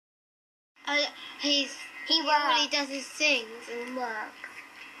All he does is sings and work.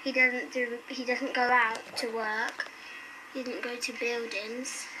 He doesn't go out to work. He doesn't go to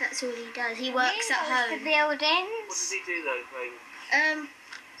buildings. That's all he does. He works at home. To buildings. What does he do though, Craig? I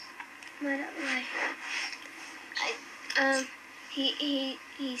don't know. He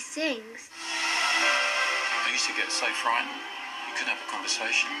sings. I used to get so frightened you couldn't have a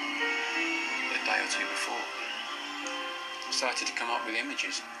conversation a day or two before. I started to come up with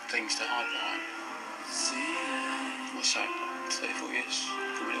images, things to hide behind. What's that? 34 years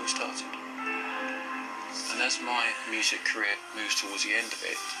from when it all started. And as my music career moves towards the end of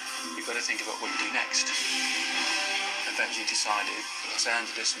it, you've got to think about what you do next. Eventually decided Los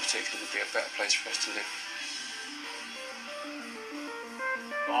Angeles in particular would be a better place for us to live.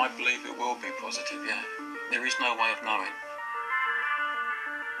 I believe it will be positive, yeah. There is no way of knowing.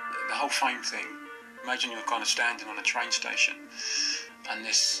 The whole fame thing, imagine you're kind of standing on a train station and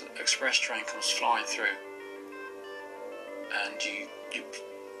this express train comes flying through and you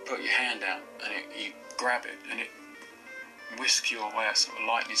put your hand out and you grab it and it whisks you away at sort of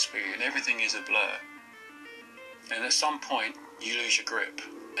lightning speed and everything is a blur. And at some point you lose your grip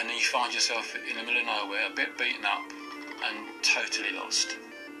and then you find yourself in the middle of nowhere, a bit beaten up and totally lost.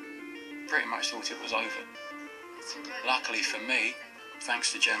 Pretty much thought it was over. Luckily for me,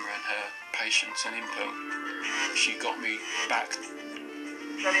 thanks to Gemma and her patience and input, she got me back.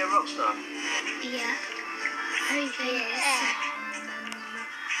 Is a rock star? Yeah. Over years.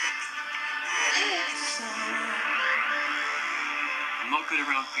 I'm not good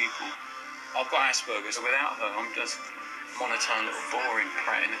around people. I've got Asperger's, so without her, I'm just monotone, little boring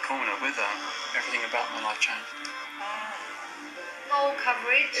prat in the corner. With her, everything about my life changed. Mole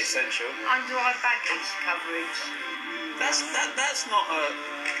coverage. Essential. Under-eye baggage coverage. That's not a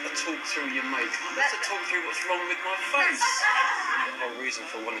talk through your makeup. That's a talk through what's wrong with my face. The whole reason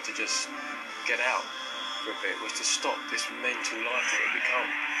for wanting to just get out for a bit was to stop this mental life that it become.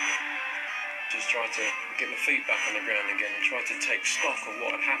 Just try to get my feet back on the ground again and try to take stock of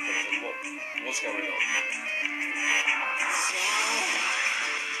what had happened and what was going on.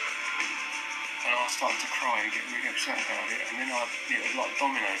 And I started to cry and get really upset about it, and then it was like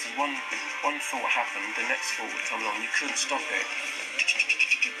dominoes. And one thought happened, the next thought would come along, you couldn't stop it.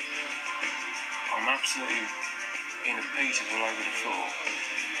 I'm absolutely in the pieces all over the floor.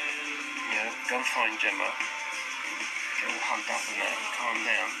 You know, go and find Gemma, get all hugged up and that, and calm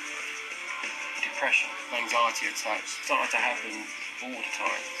down. Depression, anxiety attacks, started to happen all the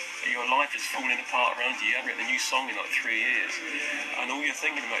time. Your life is falling apart around you. You haven't written a new song in like 3 years, and all you're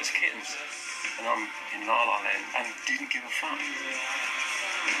thinking about is kittens. And I'm in La La Land and didn't give a fuck.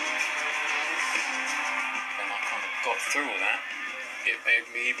 And I kind of got through all that. It made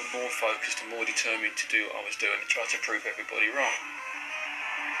me even more focused and more determined to do what I was doing and try to prove everybody wrong.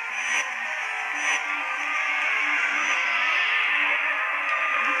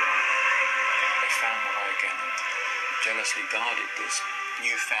 They found my way again and jealously guarded this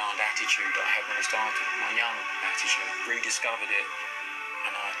newfound attitude that I had when I started, my young attitude, rediscovered it,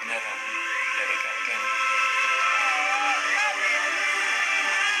 and I'd never let it go again.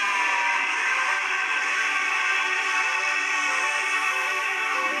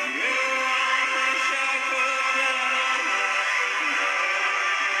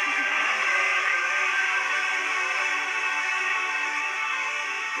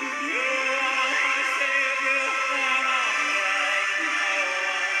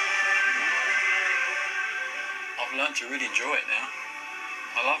 I've learned to really enjoy it now.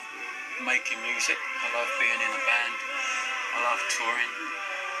 I love making music, I love being in a band, I love touring,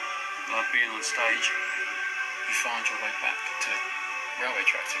 I love being on stage. You find your way back to railway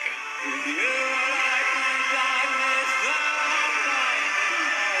tracks again.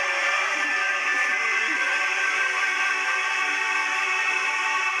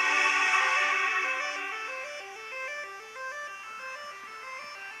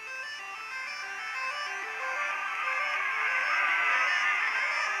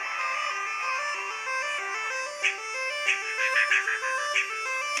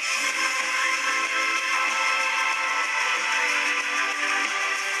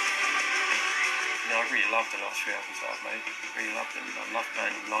 I really loved the last 3 albums that I've made. Really loved them. I love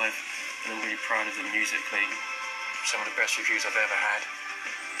playing them live, and I'm really proud of them musically. Some of the best reviews I've ever had.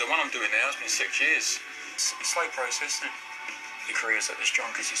 The one I'm doing now has been 6 years. It's a slow process, and your career's at the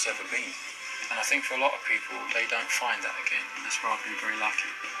strongest it's ever been. And I think for a lot of people, they don't find that again. That's where I've been very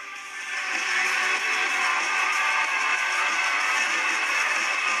lucky.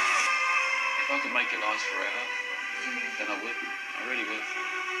 If I could make it last forever, then I would. I really would.